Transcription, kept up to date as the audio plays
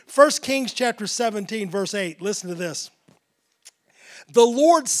1 Kings chapter 17, verse 8. Listen to this. The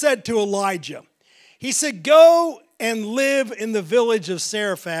Lord said to Elijah, he said, go and live in the village of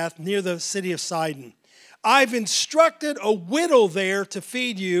Zarephath near the city of Sidon. I've instructed a widow there to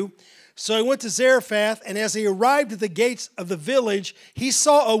feed you. So he went to Zarephath, and as he arrived at the gates of the village, he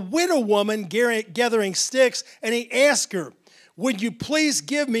saw a widow woman gathering sticks, and he asked her, would you please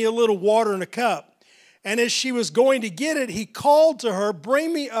give me a little water in a cup? And as she was going to get it, he called to her,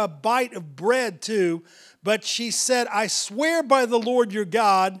 bring me a bite of bread too. But she said, I swear by the Lord your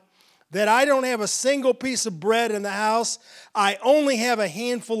God that I don't have a single piece of bread in the house. I only have a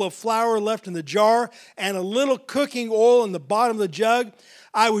handful of flour left in the jar and a little cooking oil in the bottom of the jug.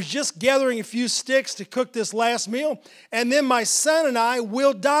 I was just gathering a few sticks to cook this last meal, and then my son and I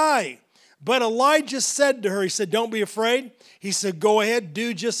will die. But Elijah said to her, he said, don't be afraid. He said, go ahead,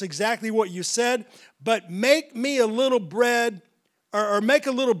 do just exactly what you said, but make me a little bread, or make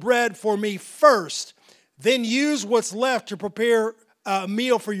a little bread for me first. Then use what's left to prepare a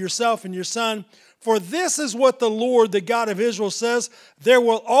meal for yourself and your son. For this is what the Lord, the God of Israel, says, there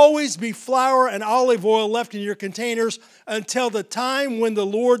will always be flour and olive oil left in your containers until the time when the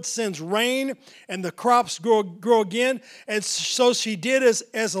Lord sends rain and the crops grow again. And so she did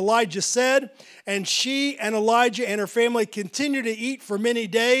as Elijah said, and she and Elijah and her family continued to eat for many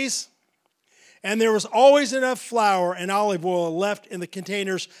days. And there was always enough flour and olive oil left in the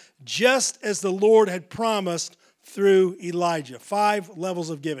containers, just as the Lord had promised through Elijah. 5 levels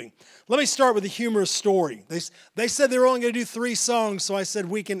of giving. Let me start with a humorous story. They said they were only going to do 3 songs, so I said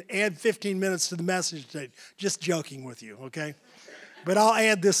we can add 15 minutes to the message today. Just joking with you, okay? But I'll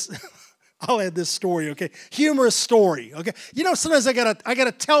add this story, okay? Humorous story, okay? You know, sometimes I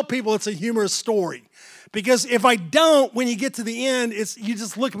gotta tell people it's a humorous story. Because if I don't, when you get to the end, you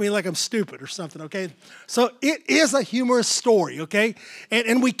just look at me like I'm stupid or something, okay? So it is a humorous story, okay?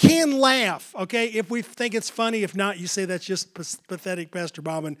 And we can laugh, okay, if we think it's funny. If not, you say that's just pathetic, Pastor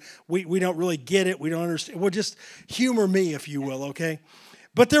Bob, and we don't really get it. We don't understand. Well, just humor me, if you will, okay?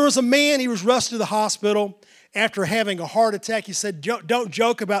 But there was a man, he was rushed to the hospital after having a heart attack. He said, don't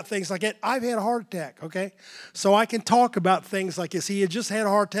joke about things like that. I've had a heart attack, okay? So I can talk about things like this. He had just had a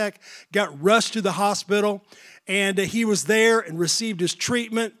heart attack, got rushed to the hospital, and he was there and received his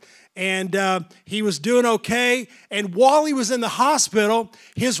treatment, and he was doing okay. And while he was in the hospital,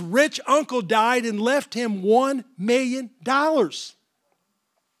 his rich uncle died and left him $1 million. Man,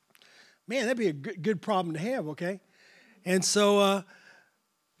 that'd be a good problem to have, okay? And so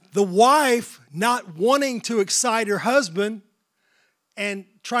the wife, not wanting to excite her husband and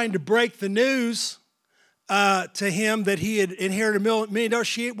trying to break the news to him that he had inherited $1 million,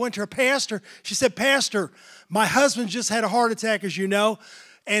 she went to her pastor. She said, Pastor, my husband just had a heart attack, as you know,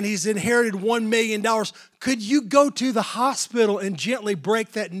 and he's inherited $1 million. Could you go to the hospital and gently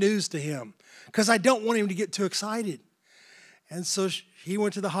break that news to him? Because I don't want him to get too excited. And so he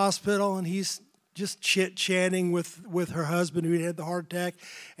went to the hospital, and he's just chit-chatting with her husband who had the heart attack,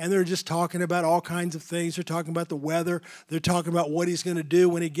 and they're just talking about all kinds of things. They're talking about the weather. They're talking about what he's going to do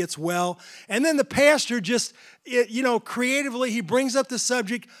when he gets well. And then the pastor just, creatively, he brings up the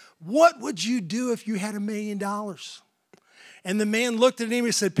subject, what would you do if you had $1 million? And the man looked at him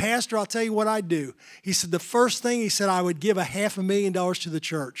and said, Pastor, I'll tell you what I'd do. He said, the first thing, he said, I would give $500,000 to the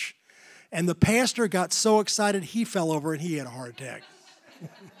church. And the pastor got so excited, he fell over and he had a heart attack.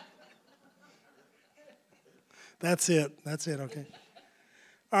 That's it, okay.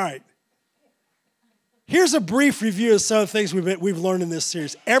 All right. Here's a brief review of some of the things we've learned in this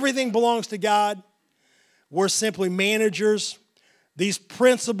series. Everything belongs to God. We're simply managers. These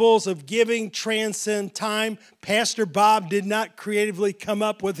principles of giving transcend time. Pastor Bob did not creatively come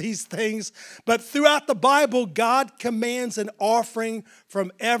up with these things, but throughout the Bible, God commands an offering from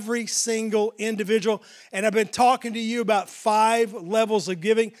every single individual. And I've been talking to you about 5 levels of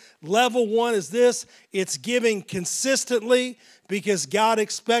giving. Level 1 is this: it's giving consistently, because God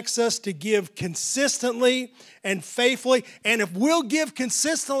expects us to give consistently and faithfully. And if we'll give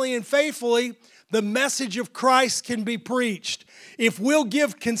consistently and faithfully, the message of Christ can be preached. If we'll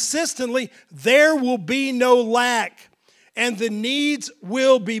give consistently, there will be no lack, and the needs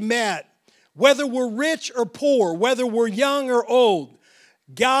will be met. Whether we're rich or poor, whether we're young or old,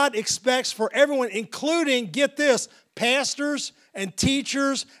 God expects for everyone, including, get this, pastors and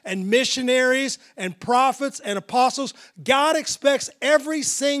teachers and missionaries and prophets and apostles. God expects every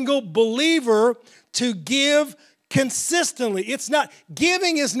single believer to give consistently.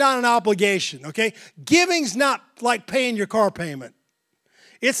 Giving is not an obligation, okay? Giving's not like paying your car payment.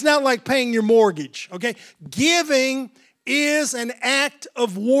 It's not like paying your mortgage, okay? Giving is an act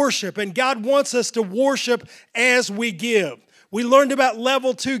of worship, and God wants us to worship as we give. We learned about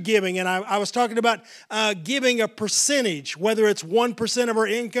level 2 giving, and I was talking about giving a percentage, whether it's 1% of our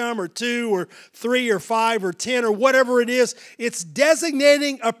income or 2 or 3 or 5 or 10 or whatever it is. It's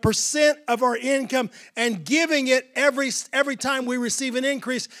designating a percent of our income and giving it every time we receive an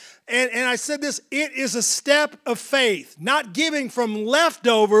increase. And I said this, it is a step of faith, not giving from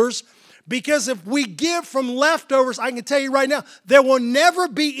leftovers, because if we give from leftovers, I can tell you right now, there will never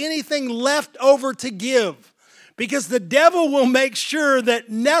be anything left over to give. Because the devil will make sure that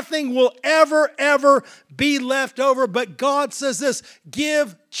nothing will ever be left over. But God says this,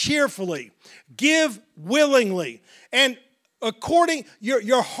 give cheerfully, give willingly. And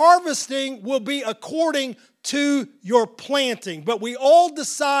your harvesting will be according to your planting. But we all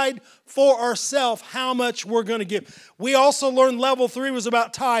decide for ourselves how much we're going to give. We also learned level 3 was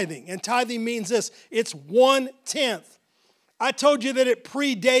about tithing. And tithing means this, it's 1/10. I told you that it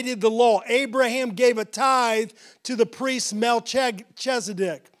predated the law. Abraham gave a tithe to the priest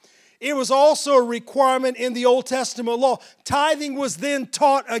Melchizedek. It was also a requirement in the Old Testament law. Tithing was then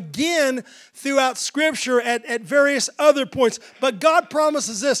taught again throughout Scripture at various other points. But God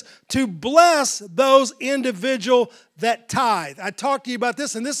promises this, to bless those individuals that tithe. I talked to you about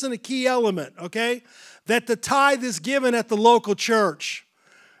this, and this is a key element, okay? That the tithe is given at the local church.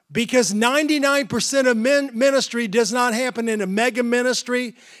 Because 99% of ministry does not happen in a mega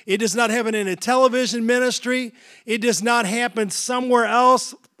ministry. It does not happen in a television ministry. It does not happen somewhere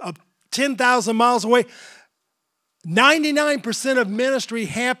else 10,000 miles away. 99% of ministry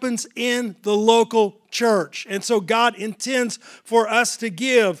happens in the local church. And so God intends for us to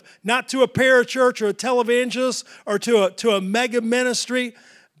give, not to a parachurch or a televangelist or to a mega ministry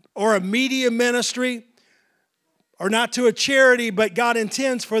or a media ministry, or not to a charity, but God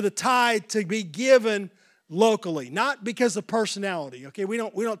intends for the tithe to be given locally, not because of personality. Okay, we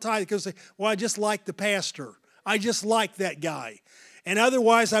don't tithe because, well, I just like the pastor. I just like that guy. And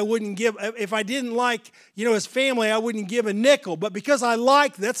otherwise, I wouldn't give. If I didn't like, his family, I wouldn't give a nickel. But because I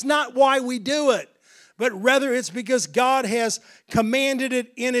like, that's not why we do it. But rather, it's because God has commanded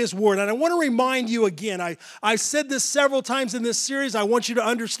it in His Word. And I want to remind you again, I've said this several times in this series. I want you to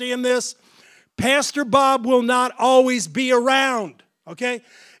understand this. Pastor Bob will not always be around, okay?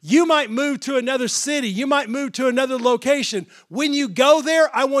 You might move to another city. You might move to another location. When you go there,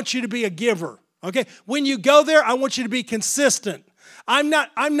 I want you to be a giver, okay? When you go there, I want you to be consistent. I'm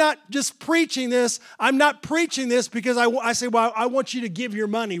not just preaching this. I'm not preaching this because I say, well, I want you to give your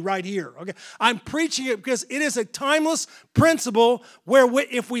money right here, okay? I'm preaching it because it is a timeless principle where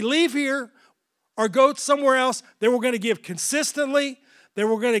if we leave here or go somewhere else, then we're going to give consistently, then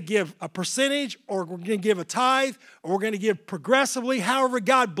we're going to give a percentage, or we're going to give a tithe, or we're going to give progressively. However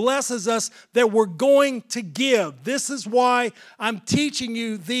God blesses us, that we're going to give. This is why I'm teaching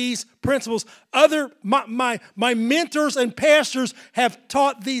you these principles. My mentors and pastors have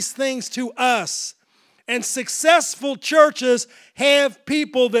taught these things to us. And successful churches have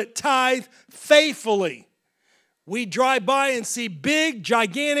people that tithe faithfully. We drive by and see big,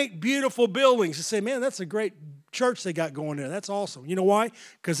 gigantic, beautiful buildings and say, man, that's a great church they got going there. That's awesome. You know why?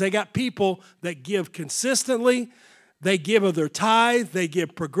 Because they got people that give consistently, they give of their tithe, they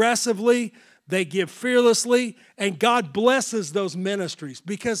give progressively, they give fearlessly, and God blesses those ministries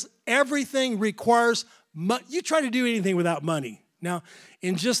because everything requires money. You try to do anything without money. Now,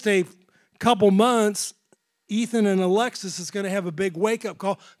 in just a couple months, Ethan and Alexis is going to have a big wake-up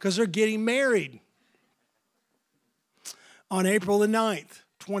call because they're getting married on April the 9th.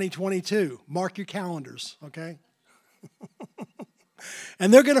 2022. Mark your calendars, okay?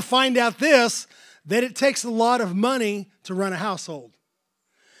 And they're going to find out that it takes a lot of money to run a household.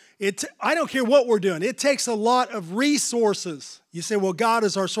 I don't care what we're doing. It takes a lot of resources. You say, well, God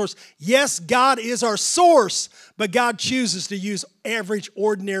is our source. Yes, God is our source, but God chooses to use average,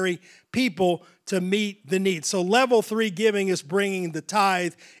 ordinary people to meet the needs. So level 3 giving is bringing the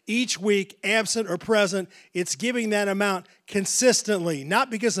tithe each week, absent or present. It's giving that amount consistently, not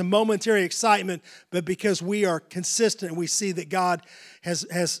because of momentary excitement, but because we are consistent and we see that God has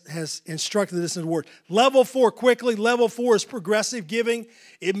instructed us in the Word. Level 4, quickly, level 4 is progressive giving.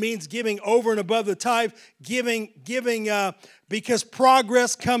 It means giving over and above the tithe, giving because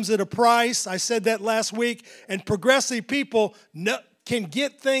progress comes at a price. I said that last week. And progressive people can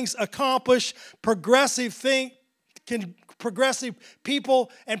get things accomplished. Progressive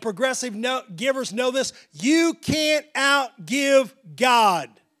people and progressive givers know this. You can't outgive God.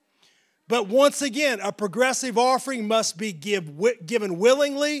 But once again, a progressive offering must be given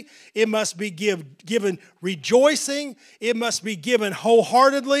willingly. It must be given rejoicing. It must be given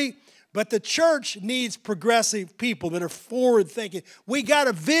wholeheartedly. But the church needs progressive people that are forward thinking. We got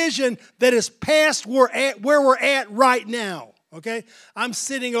a vision that is past where we're at right now. okay? I'm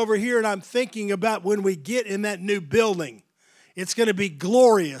sitting over here and I'm thinking about when we get in that new building. It's going to be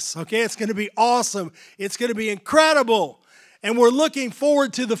glorious, okay? It's going to be awesome. It's going to be incredible. And we're looking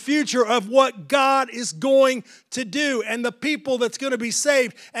forward to the future of what God is going to do and the people that's going to be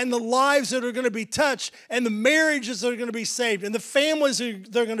saved and the lives that are going to be touched and the marriages that are going to be saved and the families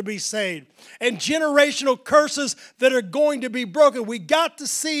that are going to be saved and generational curses that are going to be broken. We got to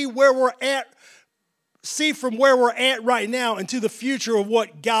see where we're at, see from where we're at right now into the future of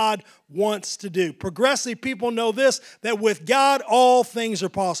what God wants to do. Progressive people know this, that with God, all things are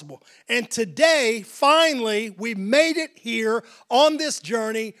possible. And today, finally, we made it here on this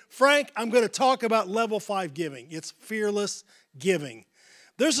journey. Frank, I'm going to talk about level 5 giving. It's fearless giving.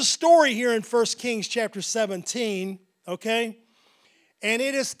 There's a story here in 1 Kings chapter 17, okay? And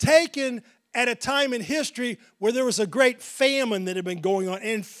it is taken at a time in history where there was a great famine that had been going on.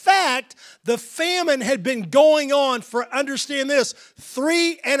 In fact, the famine had been going on for, understand this,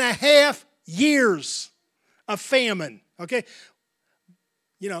 3.5 years of famine, okay?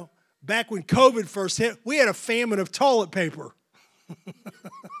 You know, back when COVID first hit, we had a famine of toilet paper.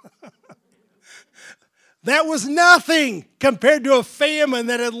 That was nothing compared to a famine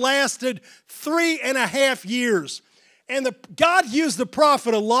that had lasted 3.5 years. And God used the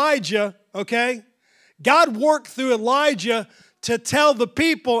prophet Elijah, okay? God worked through Elijah to tell the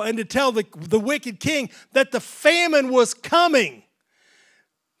people and to tell the wicked king that the famine was coming.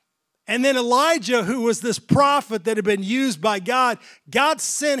 And then Elijah, who was this prophet that had been used by God, God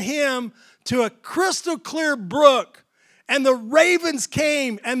sent him to a crystal clear brook. And the ravens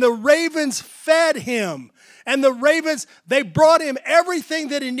came and the ravens fed him. And the ravens, they brought him everything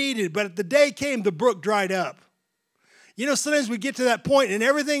that he needed. But the day came, the brook dried up. You know, sometimes we get to that point and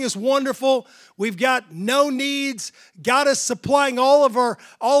everything is wonderful. We've got no needs. God is supplying all the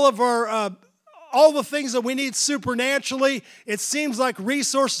things that we need supernaturally. It seems like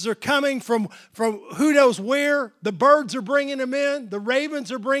resources are coming from who knows where. The birds are bringing them in. The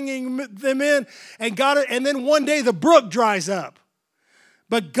ravens are bringing them in. And then one day the brook dries up.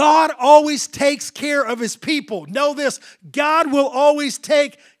 But God always takes care of his people. Know this, God will always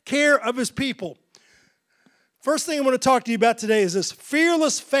take care of his people. First thing I want to talk to you about today is this.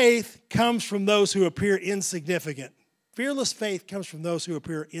 Fearless faith comes from those who appear insignificant. Fearless faith comes from those who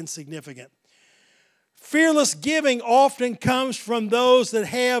appear insignificant. Fearless giving often comes from those that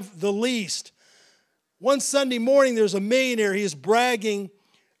have the least. One Sunday morning, there's a millionaire. He is bragging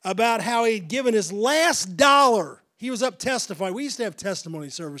about how he had given his last dollar. He was up testifying. We used to have testimony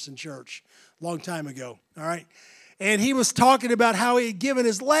service in church a long time ago, all right? And he was talking about how he had given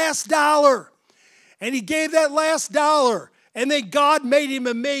his last dollar. And he gave that last dollar. And then God made him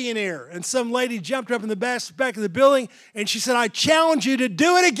a millionaire. And some lady jumped up in the back of the building and she said, I challenge you to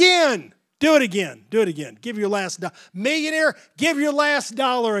do it again. Do it again. Do it again. Give your last dollar. Millionaire, give your last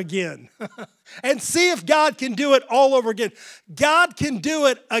dollar again. And see if God can do it all over again. God can do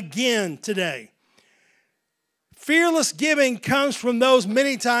it again today. Fearless giving comes from those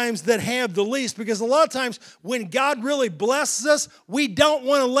many times that have the least, because a lot of times when God really blesses us, we don't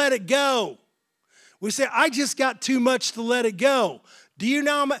want to let it go. We say, I just got too much to let it go. Do you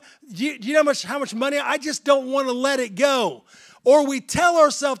know how much money? I just don't want to let it go. Or we tell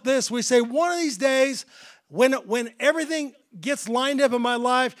ourselves this. We say, one of these days, when everything gets lined up in my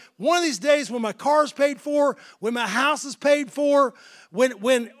life, one of these days when my car's paid for, when my house is paid for,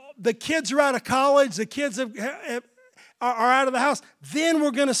 when the kids are out of college, the kids are out of the house, then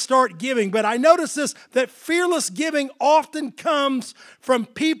we're going to start giving. But I notice this, that fearless giving often comes from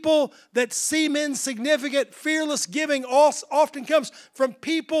people that seem insignificant. Fearless giving also often comes from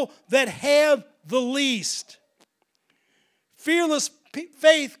people that have the least. Fearless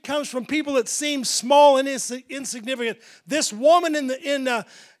faith comes from people that seem small and insignificant. This woman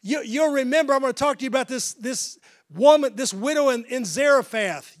you'll remember, I'm going to talk to you about this woman, this widow in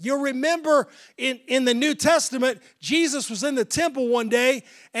Zarephath. You'll remember in the New Testament, Jesus was in the temple one day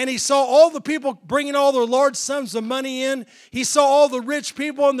and he saw all the people bringing all their large sums of money in. He saw all the rich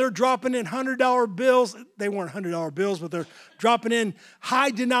people and they're dropping in $100 bills. They weren't $100 bills, but they're dropping in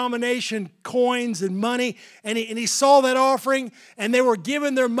high denomination coins and money. And he saw that offering and they were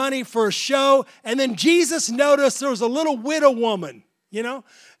giving their money for a show. And then Jesus noticed there was a little widow woman, you know.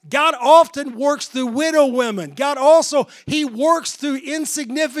 God often works through widow women. God also, he works through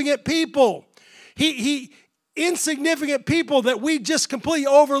insignificant people. Insignificant people that we just completely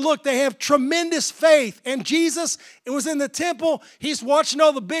overlook. They have tremendous faith. And Jesus, it was in the temple. He's watching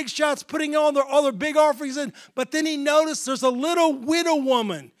all the big shots, putting all their big offerings in. But then he noticed there's a little widow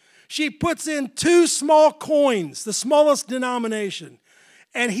woman. She puts in 2 small coins, the smallest denomination.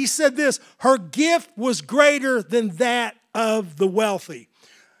 And he said this, her gift was greater than that of the wealthy.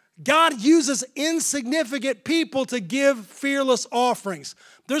 God uses insignificant people to give fearless offerings.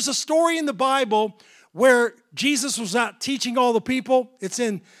 There's a story in the Bible where Jesus was out teaching all the people. It's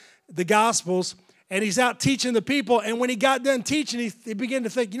in the Gospels. And he's out teaching the people. And when he got done teaching, he began to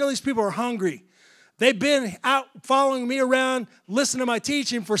think, these people are hungry. They've been out following me around, listening to my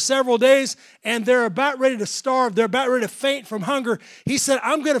teaching for several days, and they're about ready to starve. They're about ready to faint from hunger. He said,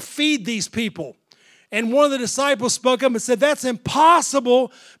 I'm going to feed these people. And one of the disciples spoke up and said, that's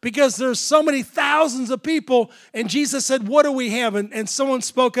impossible because there's so many thousands of people. And Jesus said, what do we have? And someone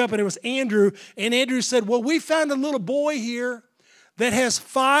spoke up, and it was Andrew. And Andrew said, well, we found a little boy here that has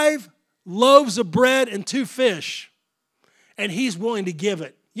 5 loaves of bread and 2 fish. And he's willing to give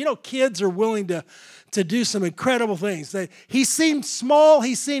it. Kids are willing to do some incredible things. He seemed small.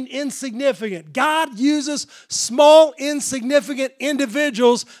 He seemed insignificant. God uses small, insignificant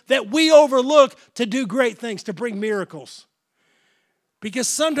individuals that we overlook to do great things, to bring miracles. Because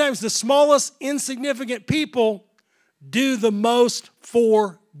sometimes the smallest, insignificant people do the most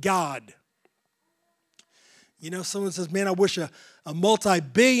for God. Someone says, man, I wish a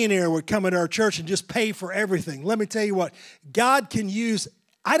multi-billionaire would come into our church and just pay for everything. Let me tell you what, God can use,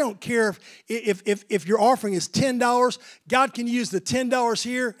 I don't care if your offering is $10, God can use the $10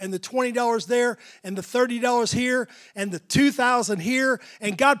 here and the $20 there and the $30 here and the $2,000 here,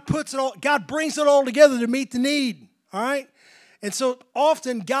 and God brings it all together to meet the need, all right? And so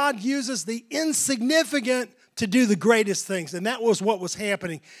often God uses the insignificant to do the greatest things, and that was what was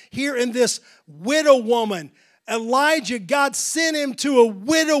happening. Here in this widow woman, Elijah, God sent him to a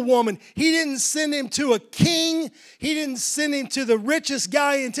widow woman. He didn't send him to a king. He didn't send him to the richest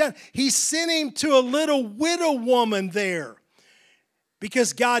guy in town. He sent him to a little widow woman there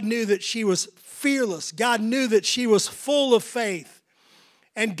because God knew that she was fearless. God knew that she was full of faith.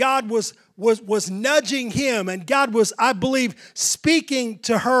 And God was nudging him, and God was, I believe, speaking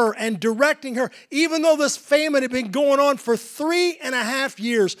to her and directing her. Even though this famine had been going on for 3.5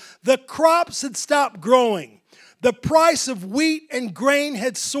 years, the crops had stopped growing. The price of wheat and grain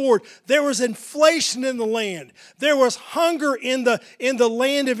had soared. There was inflation in the land. There was hunger in the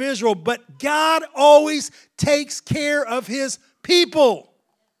land of Israel. But God always takes care of his people.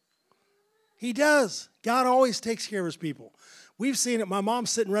 He does. God always takes care of his people. We've seen it. My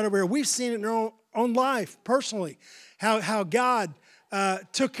mom's sitting right over here. We've seen it in our own life personally, how God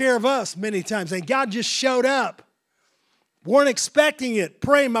took care of us many times. And God just showed up. Weren't expecting it.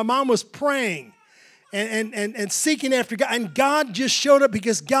 Praying. My mom was praying. And seeking after God. And God just showed up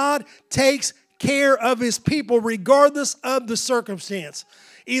because God takes care of his people regardless of the circumstance.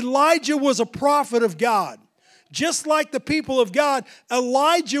 Elijah was a prophet of God. Just like the people of God,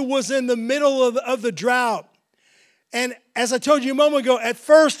 Elijah was in the middle of the drought. And as I told you a moment ago, at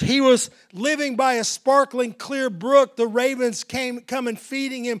first he was living by a sparkling clear brook. The ravens come and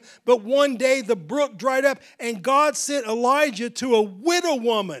feeding him. But one day the brook dried up and God sent Elijah to a widow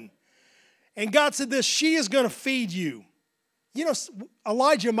woman. And God said this, she is going to feed you.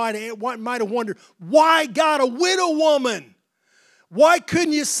 Elijah might have wondered, why God, a widow woman? Why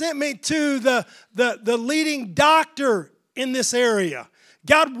couldn't you send me to the leading doctor in this area?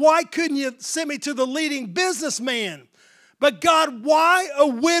 God, why couldn't you send me to the leading businessman? But God, why a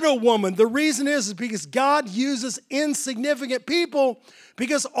widow woman? The reason is because God uses insignificant people,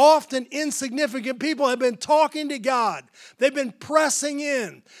 because often insignificant people have been talking to God. They've been pressing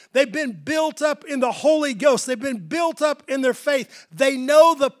in. They've been built up in the Holy Ghost. They've been built up in their faith. They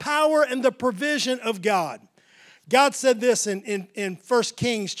know the power and the provision of God. God said this in 1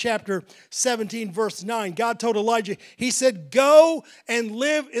 Kings chapter 17, verse 9. God told Elijah, he said, go and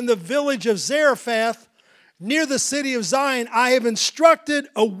live in the village of Zarephath near the city of Zion. I have instructed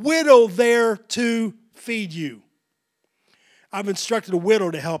a widow there to feed you. I've instructed a widow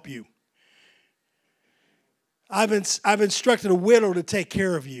to help you. I've instructed a widow to take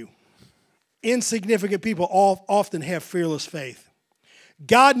care of you. Insignificant people often have fearless faith.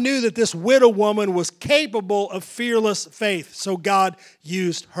 God knew that this widow woman was capable of fearless faith, so God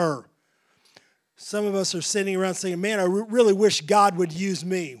used her. Some of us are sitting around saying, man, I really wish God would use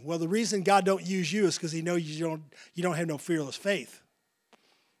me. Well, the reason God don't use you is because he knows you don't have no fearless faith.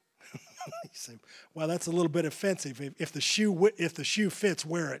 You say, well, that's a little bit offensive. If the shoe fits,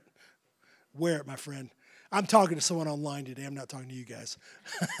 wear it. Wear it, my friend. I'm talking to someone online today. I'm not talking to you guys.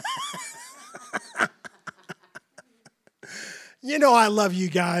 I love you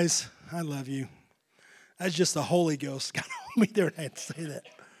guys. I love you. That's just the Holy Ghost. God hold me there and I had to say that.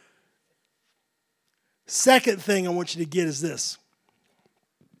 Second thing I want you to get is this.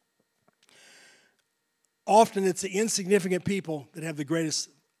 Often it's the insignificant people that have the greatest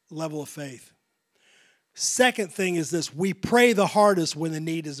level of faith. Second thing is this: we pray the hardest when the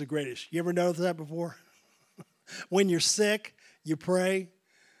need is the greatest. You ever noticed that before? When you're sick, you pray.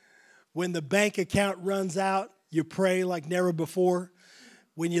 When the bank account runs out, you pray like never before.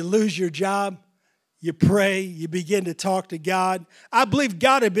 When you lose your job, you pray, you begin to talk to God. I believe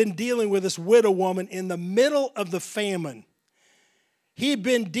God had been dealing with this widow woman in the middle of the famine. He'd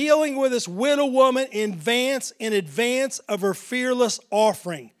been dealing with this widow woman in advance of her fearless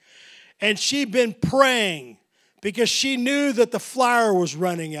offering. And she'd been praying because she knew that the flour was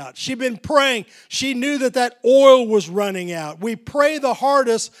running out. She'd been praying. She knew that oil was running out. We pray the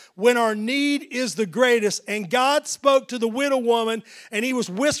hardest when our need is the greatest. And God spoke to the widow woman, and he was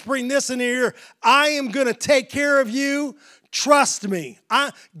whispering this in her ear: I am going to take care of you. Trust me.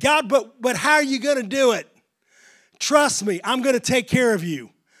 God, but how are you going to do it? Trust me. I'm going to take care of you.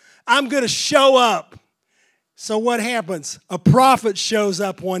 I'm going to show up. So what happens? A prophet shows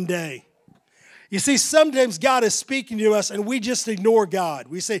up one day. You see, sometimes God is speaking to us and we just ignore God.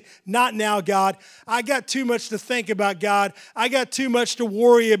 We say, not now, God. I got too much to think about, God. I got too much to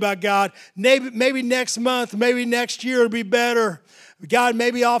worry about, God. Maybe next month, maybe next year it'll be better. God,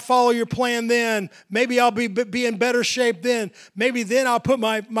 maybe I'll follow your plan then. Maybe I'll be in better shape then. Maybe then I'll put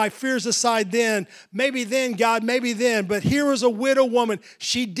my fears aside then. Maybe then, God, maybe then. But here was a widow woman.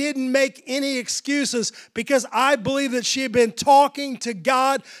 She didn't make any excuses because I believe that she had been talking to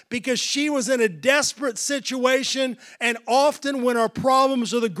God because she was in a desperate situation. And often when our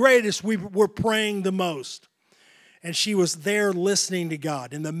problems are the greatest, we're praying the most. And she was there listening to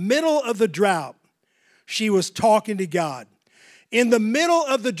God. In the middle of the drought, she was talking to God. In the middle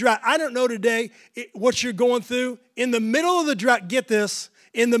of the drought, I don't know today what you're going through. In the middle of the drought, get this,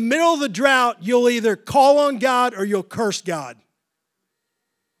 in the middle of the drought, you'll either call on God or you'll curse God.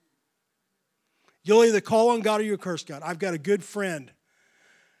 You'll either call on God or you'll curse God. I've got a good friend.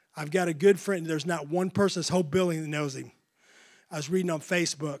 There's not one person in this whole building that knows him. I was reading on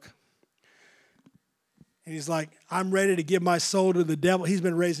Facebook. And he's like, I'm ready to give my soul to the devil. He's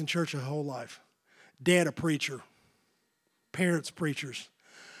been raised in church his whole life. Dad, a preacher. Parents, preachers.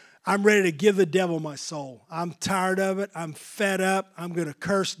 I'm ready to give the devil my soul. I'm tired of it. I'm fed up. I'm going to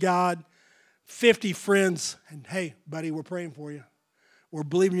curse God. 50 friends. And hey, buddy, we're praying for you. We're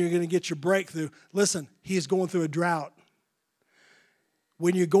believing you're going to get your breakthrough. Listen, he's going through a drought.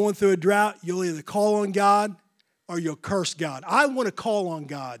 When you're going through a drought, you'll either call on God or you'll curse God. I want to call on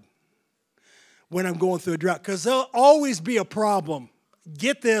God when I'm going through a drought because there'll always be a problem.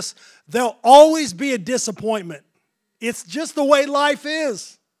 Get this, there'll always be a disappointment. It's just the way life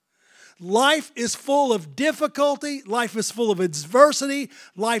is. Life is full of difficulty. Life is full of adversity.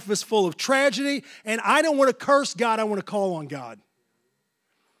 Life is full of tragedy. And I don't want to curse God. I want to call on God.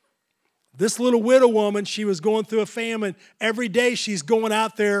 This little widow woman, she was going through a famine. Every day she's going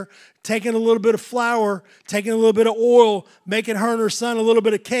out there, taking a little bit of flour, taking a little bit of oil, making her and her son a little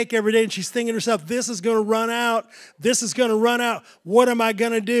bit of cake every day. And she's thinking to herself, this is going to run out. This is going to run out. What am I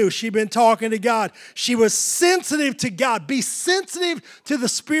going to do? She'd been talking to God. She was sensitive to God. Be sensitive to the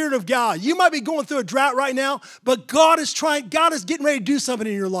Spirit of God. You might be going through a drought right now, but God is getting ready to do something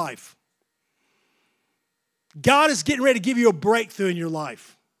in your life. God is getting ready to give you a breakthrough in your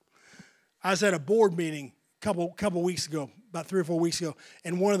life. I was at a board meeting a couple weeks ago, about 3 or 4 weeks ago,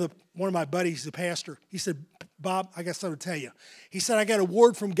 and one of my buddies, the pastor, he said, Bob, I got something to tell you. He said, I got a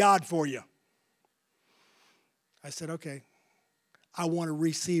word from God for you. I said, okay. I want to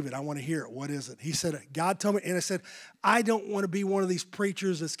receive it. I want to hear it. What is it? He said, God told me, and I said, I don't want to be one of these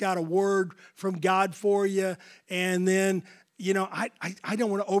preachers that's got a word from God for you, and then I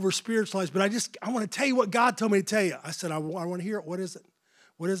don't want to over-spiritualize, but I want to tell you what God told me to tell you. I said, I want to hear it. What is it?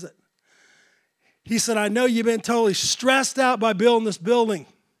 What is it? He said, I know you've been totally stressed out by building this building.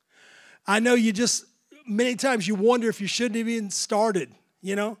 I know many times you wonder if you shouldn't have even started,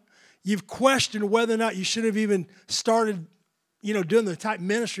 You've questioned whether or not you should have even started, doing the type of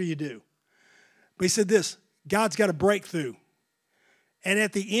ministry you do. But he said this, God's got a breakthrough. And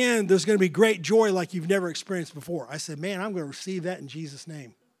at the end, there's going to be great joy like you've never experienced before. I said, man, I'm going to receive that in Jesus'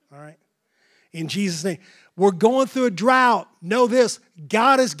 name. All right? In Jesus' name. We're going through a drought. Know this,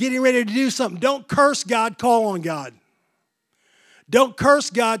 God is getting ready to do something. Don't curse God, call on God. Don't curse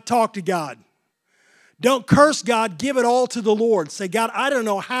God, talk to God. Don't curse God, give it all to the Lord. Say, God, I don't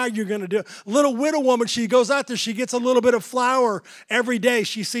know how you're going to do it. Little widow woman, she goes out there, she gets a little bit of flour every day.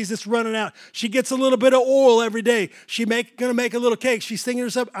 She sees this running out. She gets a little bit of oil every day. She's going to make a little cake. She's thinking to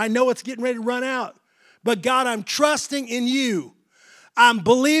herself, I know it's getting ready to run out. But God, I'm trusting in you. I'm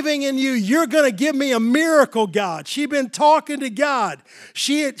believing in you. You're going to give me a miracle, God. She'd been talking to God.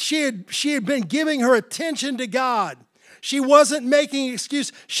 She had been giving her attention to God. She wasn't making an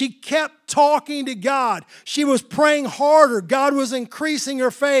excuse. She kept talking to God. She was praying harder. God was increasing her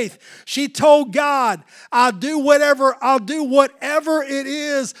faith. She told God, I'll do whatever it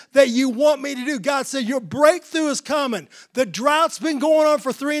is that you want me to do. God said, your breakthrough is coming. The drought's been going on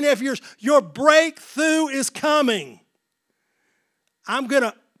for 3.5 years. Your breakthrough is coming. I'm going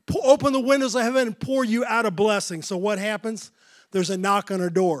to open the windows of heaven and pour you out a blessing. So what happens? There's a knock on her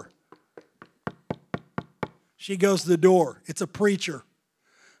door. She goes to the door. It's a preacher.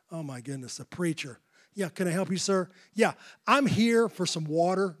 Oh my goodness, a preacher. Yeah, can I help you, sir? Yeah, I'm here for some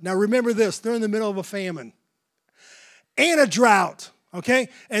water. Now remember this, they're in the middle of a famine and a drought, okay?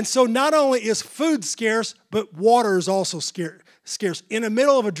 And so not only is food scarce, but water is also scarce. In the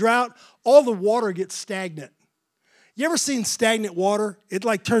middle of a drought, all the water gets stagnant. You ever seen stagnant water? It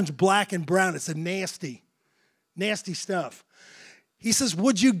like turns black and brown. It's a nasty, nasty stuff. He says,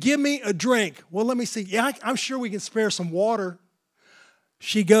 would you give me a drink? Well, let me see. Yeah, I'm sure we can spare some water.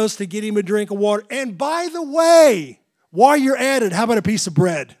 She goes to get him a drink of water. And by the way, while you're at it, how about a piece of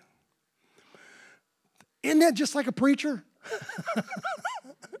bread? Isn't that just like a preacher?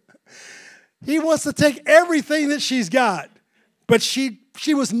 He wants to take everything that she's got. But she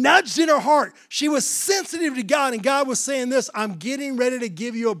was nudged in her heart. She was sensitive to God. And God was saying this, I'm getting ready to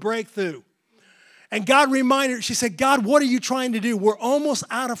give you a breakthrough. And God reminded her, she said, God, what are you trying to do? We're almost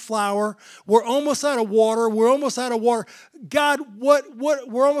out of flour. We're almost out of water. We're almost out of water. God,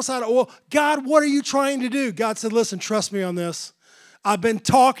 we're almost out of oil. God, what are you trying to do? God said, listen, trust me on this. I've been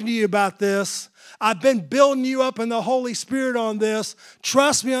talking to you about this. I've been building you up in the Holy Spirit on this.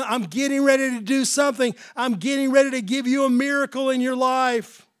 Trust me, I'm getting ready to do something. I'm getting ready to give you a miracle in your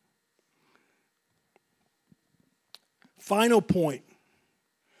life. Final point.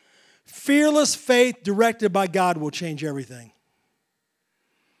 Fearless faith directed by God will change everything.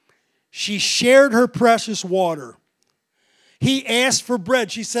 She shared her precious water. He asked for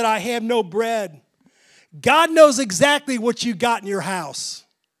bread. She said, I have no bread. God knows exactly what you got in your house.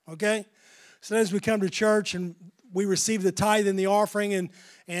 Okay? Sometimes we come to church and we receive the tithe and the offering.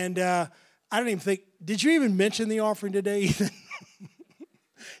 And I don't even think, did you even mention the offering today, Ethan?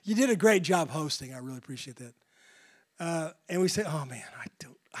 You did a great job hosting. I really appreciate that. And we say, oh man,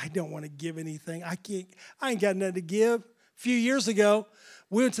 I don't want to give anything. I ain't got nothing to give. A few years ago,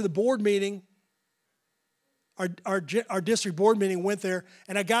 we went to the board meeting. Our district board meeting, went there,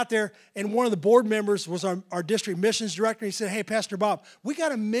 and I got there, and one of the board members was our district missions director. He said, hey, Pastor Bob, we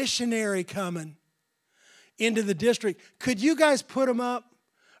got a missionary coming into the district. Could you guys put him up?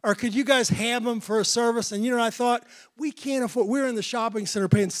 Or could you guys have him for a service? And I thought, we can't afford, we were in the shopping center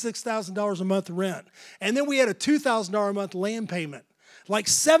paying $6,000 a month rent. And then we had a $2,000 a month land payment. Like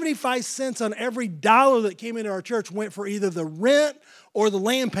 75 cents on every dollar that came into our church went for either the rent or the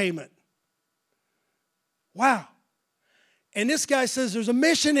land payment. Wow. And this guy says there's a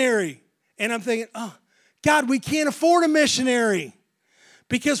missionary. And I'm thinking, oh, God, we can't afford a missionary.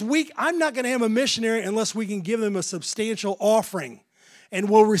 Because I'm not going to have a missionary unless we can give them a substantial offering. And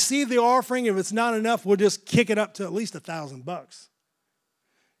we'll receive the offering. If it's not enough, we'll just kick it up to at least $1,000.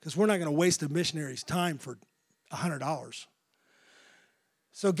 Because we're not going to waste a missionary's time for $100.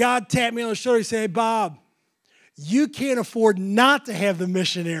 So God tapped me on the shoulder. He said, hey, Bob, you can't afford not to have the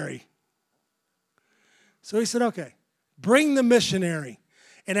missionary. So he said, okay, bring the missionary.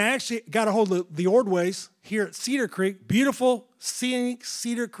 And I actually got a hold of the Ordways here at Cedar Creek, beautiful, scenic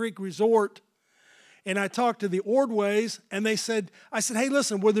Cedar Creek Resort. And I talked to the Ordways, and I said, hey,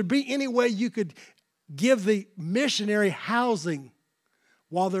 listen, would there be any way you could give the missionary housing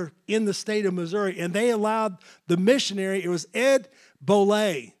while they're in the state of Missouri? And they allowed the missionary, it was Ed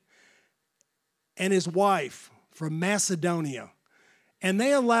Bolay and his wife from Macedonia. And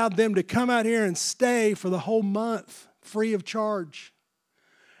they allowed them to come out here and stay for the whole month, free of charge.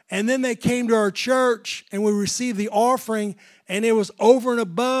 And then they came to our church, and we received the offering, and it was over and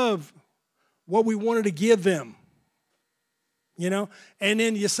above what we wanted to give them. And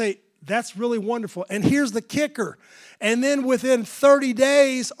then you say, that's really wonderful. And here's the kicker. And then within 30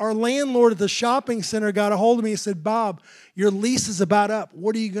 days, our landlord at the shopping center got a hold of me and said, Bob, your lease is about up.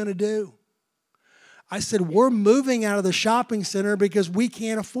 What are you going to do? I said, we're moving out of the shopping center because we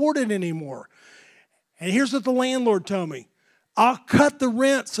can't afford it anymore. And here's what the landlord told me. I'll cut the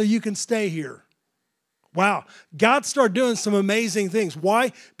rent so you can stay here. Wow. God started doing some amazing things.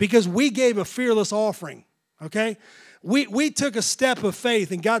 Why? Because we gave a fearless offering. Okay? We took a step of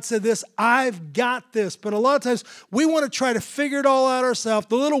faith, and God said this, I've got this. But a lot of times, we want to try to figure it all out ourselves.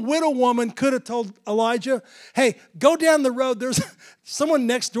 The little widow woman could have told Elijah, hey, go down the road. There's someone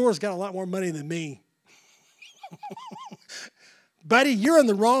next door has got a lot more money than me. Buddy, you're in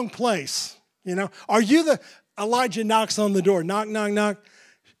the wrong place. Are you Elijah knocks on the door. Knock, knock, knock.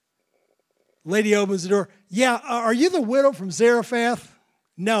 Lady opens the door. Yeah, are you the widow from Zarephath?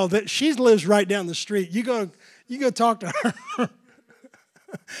 No, she lives right down the street. You go talk to her.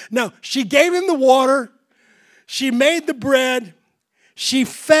 No, she gave him the water. She made the bread. She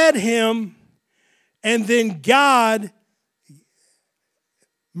fed him. And then God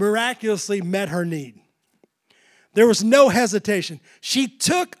miraculously met her need. There was no hesitation. She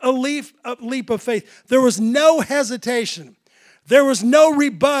took a leap of faith. There was no hesitation. There was no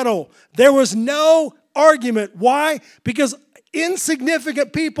rebuttal. There was no argument. Why? Because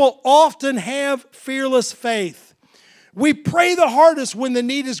insignificant people often have fearless faith. We pray the hardest when the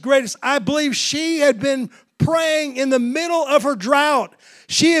need is greatest. I believe she had been praying in the middle of her drought.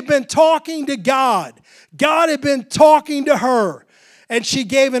 She had been talking to God. God had been talking to her. And she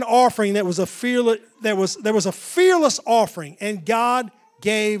gave an offering that was a fearless, there was a fearless offering, and God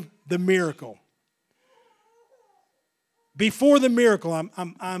gave the miracle. Before the miracle,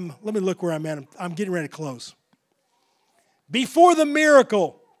 let me look where I'm at. I'm getting ready to close. Before the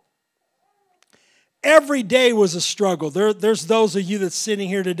miracle, every day was a struggle. There's those of you that's sitting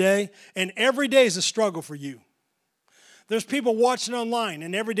here today, and every day is a struggle for you. There's people watching online,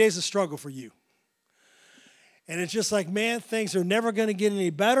 and every day is a struggle for you. And it's just like, man, things are never going to get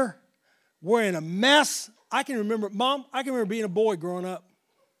any better. We're in a mess. I can remember being a boy growing up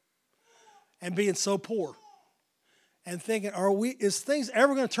and being so poor and thinking, is things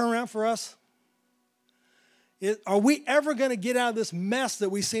ever going to turn around for us? Are we ever going to get out of this mess that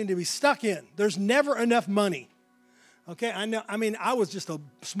we seem to be stuck in? There's never enough money. Okay, I know. I mean, I was just a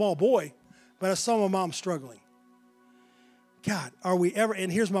small boy, but I saw my mom struggling. God, are we ever?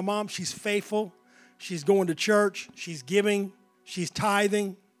 And here's my mom. She's faithful. She's going to church. She's giving. She's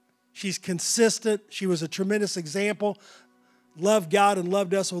tithing. She's consistent. She was a tremendous example. Loved God and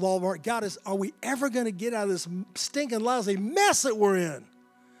loved us with all of our heart. God, are we ever going to get out of this stinking, lousy mess that we're in?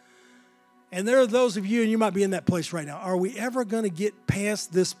 And there are those of you, and you might be in that place right now. Are we ever going to get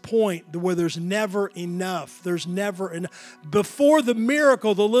past this point where there's never enough? There's never enough. Before the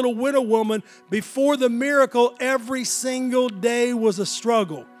miracle, the little widow woman, before the miracle, every single day was a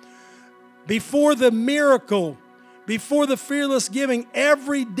struggle. Before the miracle, before the fearless giving,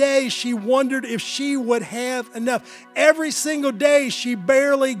 every day she wondered if she would have enough. Every single day she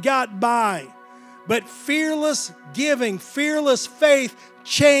barely got by. But fearless giving, fearless faith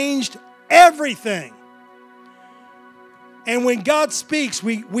changed everything. And when God speaks,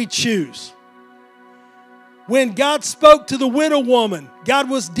 we choose. When God spoke to the widow woman, God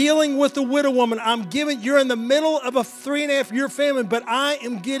was dealing with the widow woman. You're in the middle of a 3.5-year famine, but I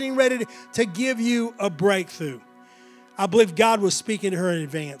am getting ready to give you a breakthrough. I believe God was speaking to her in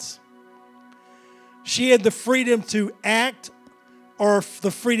advance. She had the freedom to act or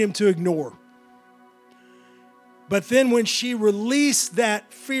the freedom to ignore. But then when she released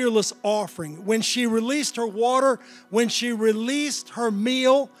that fearless offering, when she released her water, when she released her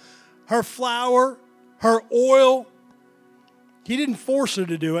meal, her flour, her oil, he didn't force her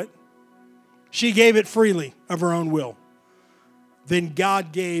to do it. She gave it freely of her own will. Then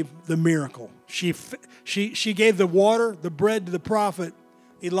God gave the miracle. She gave the water, the bread to the prophet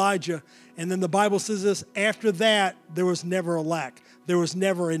Elijah. And then the Bible says this, after that, there was never a lack. There was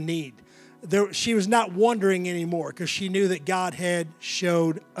never a need. She was not wondering anymore because she knew that God had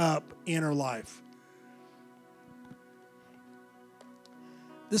showed up in her life.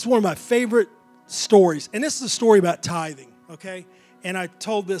 This is one of my favorite stories. And this is a story about tithing, okay? And I've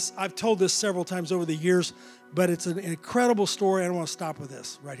told this several times over the years, but it's an incredible story. I don't want to stop with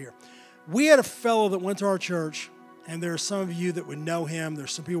this right here. We had a fellow that went to our church, and there are some of you that would know him.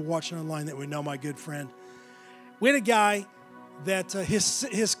 There's some people watching online that would know my good friend. We had a guy that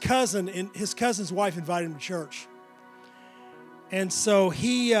his cousin and his cousin's wife invited him to church. And so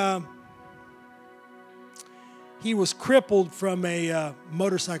he was crippled from a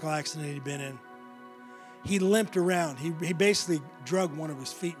motorcycle accident he'd been in. He limped around. He basically dragged one of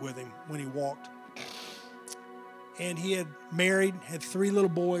his feet with him when he walked. And he had married, had 3 little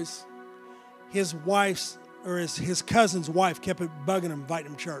boys. His cousin's wife kept bugging him,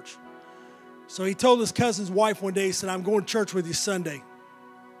 inviting him to church. So he told his cousin's wife one day, he said, I'm going to church with you Sunday.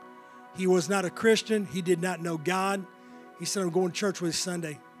 He was not a Christian. He did not know God. He said, I'm going to church with you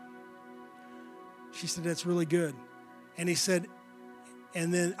Sunday. She said, that's really good. And he said,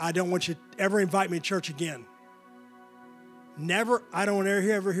 and then I don't want you to ever invite me to church again. Never. I don't want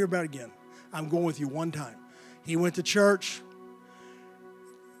to ever hear about it again. I'm going with you one time. He went to church.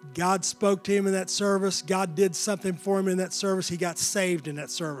 God spoke to him in that service. God did something for him in that service. He got saved in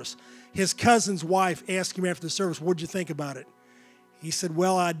that service. His cousin's wife asked him after the service, what'd you think about it? He said,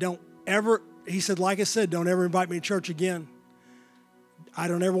 well, I don't ever he said, like I said, don't ever invite me to church again. I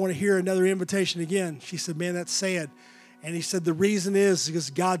don't ever want to hear another invitation again. She said, man, that's sad. And he said, the reason is because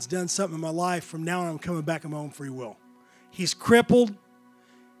God's done something in my life. From now on, I'm coming back of my own free will. He's crippled.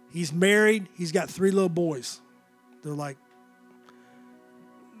 He's married. He's got 3 little boys. They're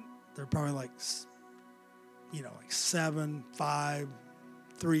probably like 7, 5,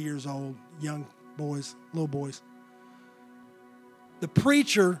 3 years old, young boys, little boys. The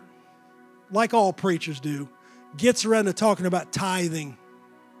preacher, like all preachers do, gets around to talking about tithing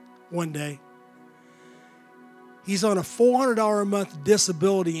one day. He's on a $400 a month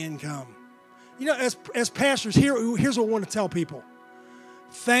disability income. You know, as pastors, here's what I want to tell people.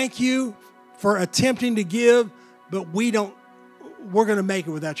 Thank you for attempting to give, but we're going to make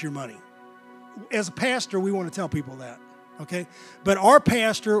it without your money. As a pastor, we want to tell people that, okay? But our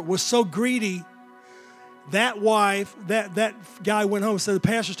pastor was so greedy, that guy went home and said, the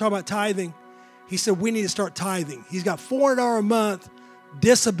pastor's talking about tithing. He said, we need to start tithing. He's got $400 a month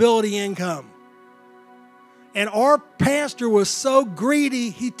disability income. And our pastor was so greedy,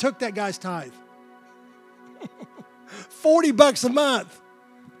 he took that guy's tithe. $40 a month.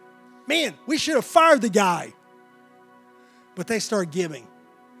 Man, we should have fired the guy. But they started giving.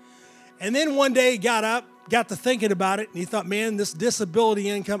 And then one day he got up, got to thinking about it, and he thought, man, this disability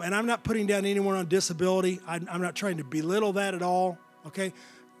income, and I'm not putting down anyone on disability. I'm not trying to belittle that at all, okay?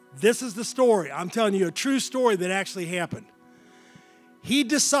 This is the story. I'm telling you a true story that actually happened. He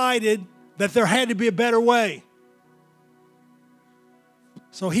decided that there had to be a better way.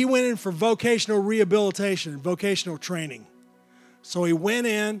 So he went in for vocational rehabilitation, vocational training. So he went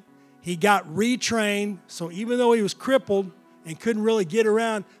in, he got retrained, so even though he was crippled and couldn't really get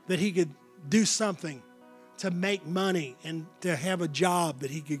around, that he could do something to make money and to have a job that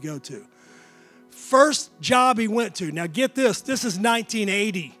he could go to. First job he went to, now get this is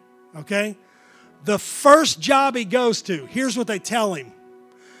 1980, okay? The first job he goes to, here's what they tell him.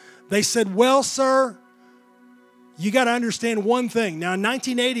 They said, well, sir, you got to understand one thing. Now, in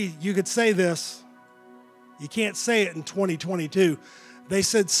 1980, you could say this. You can't say it in 2022. They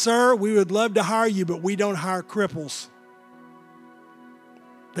said, sir, we would love to hire you, but we don't hire cripples.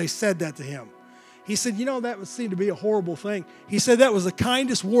 They said that to him. He said, you know, that would seem to be a horrible thing. He said, that was the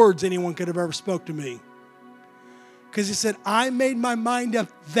kindest words anyone could have ever spoke to me. Because he said, I made my mind up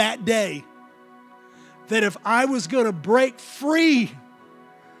that day that if I was going to break free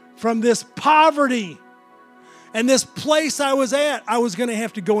from this poverty and this place I was at, I was going to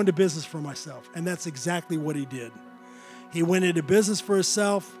have to go into business for myself. And that's exactly what he did. He went into business for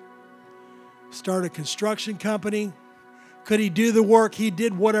himself, started a construction company. Could he do the work? He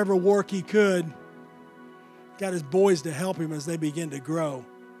did whatever work he could. Got his boys to help him as they began to grow.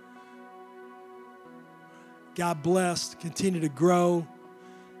 God blessed, continue to grow,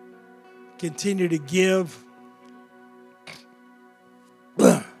 continue to give.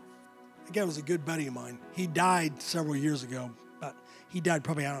 That guy was a good buddy of mine. He died several years ago. He died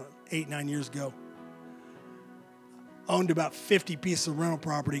probably, 8, 9 years ago. Owned about 50 pieces of rental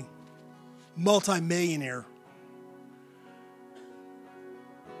property. Multi-millionaire.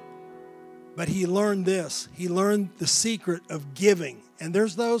 But he learned this. He learned the secret of giving. And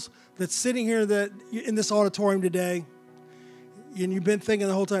there's those that's sitting here that in this auditorium today, and you've been thinking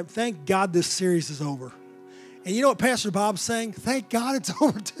the whole time, thank God this series is over. And you know what Pastor Bob's saying? Thank God it's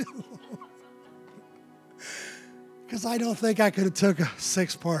over too. Because I don't think I could have took a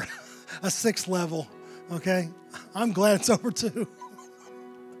 6th level, okay? I'm glad it's over too.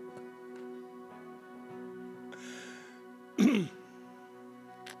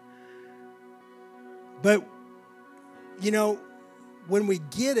 But, you know, when we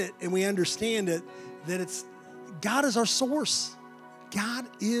get it and we understand it, that it's God is our source. God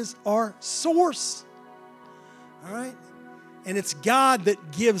is our source. All right? And it's God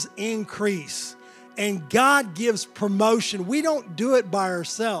that gives increase. And God gives promotion. We don't do it by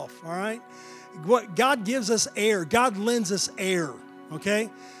ourselves, all right? God gives us air. God lends us air, okay?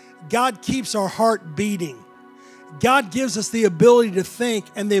 God keeps our heart beating. God gives us the ability to think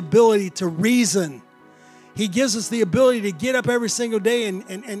and the ability to reason. He gives us the ability to get up every single day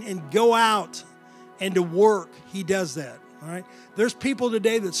and go out and to work. He does that, all right? There's people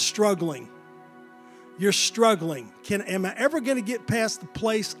today that's struggling. You're struggling. Am I ever going to get past the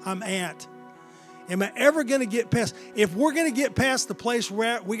place I'm at? Am I ever going to get past? If we're going to get past the place we're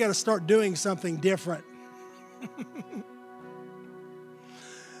at, we got to start doing something different.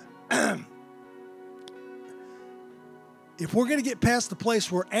 If we're going to get past the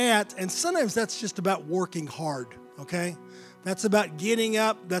place we're at, and sometimes that's just about working hard, okay? That's about getting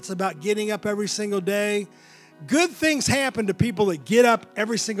up. That's about getting up every single day, Good things happen to people that get up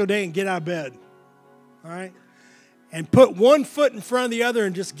every single day and get out of bed. All right? And put one foot in front of the other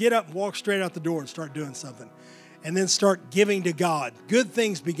and just get up and walk straight out the door and start doing something. And then start giving to God. Good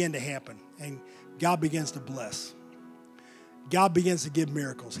things begin to happen. And God begins to bless. God begins to give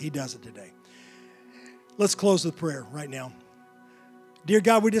miracles. He does it today. Let's close with prayer right now. Dear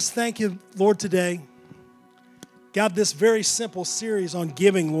God, we just thank you, Lord, today. God, this very simple series on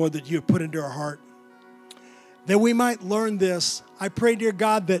giving, Lord, that you have put into our heart. That we might learn this. I pray, dear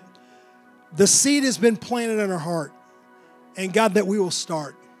God, that the seed has been planted in our heart. And God, that we will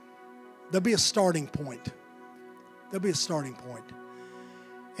start. There'll be a starting point. There'll be a starting point.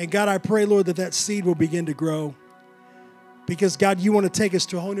 And God, I pray, Lord, that that seed will begin to grow. Because, God, you want to take us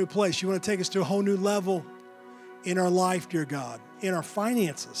to a whole new place. You want to take us to a whole new level in our life, dear God, in our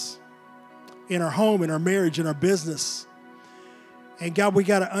finances, in our home, in our marriage, in our business. And, God, we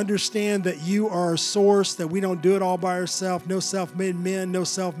got to understand that you are our source, that we don't do it all by ourselves. No self-made men, no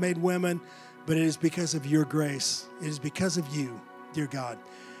self-made women, but it is because of your grace. It is because of you, dear God.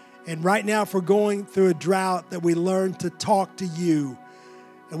 And right now, if we're going through a drought, that we learn to talk to you,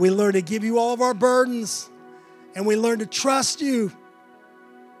 and we learn to give you all of our burdens, and we learn to trust you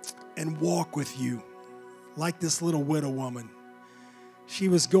and walk with you like this little widow woman. She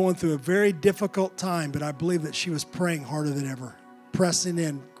was going through a very difficult time, but I believe that she was praying harder than ever, pressing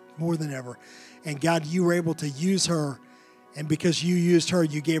in more than ever. And God, you were able to use her, and because you used her,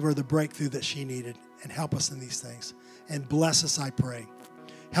 you gave her the breakthrough that she needed. And help us in these things. And bless us, I pray.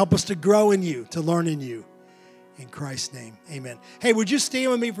 Help us to grow in you, to learn in you. In Christ's name, amen. Hey, would you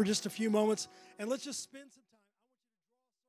stand with me for just a few moments? And let's just spend some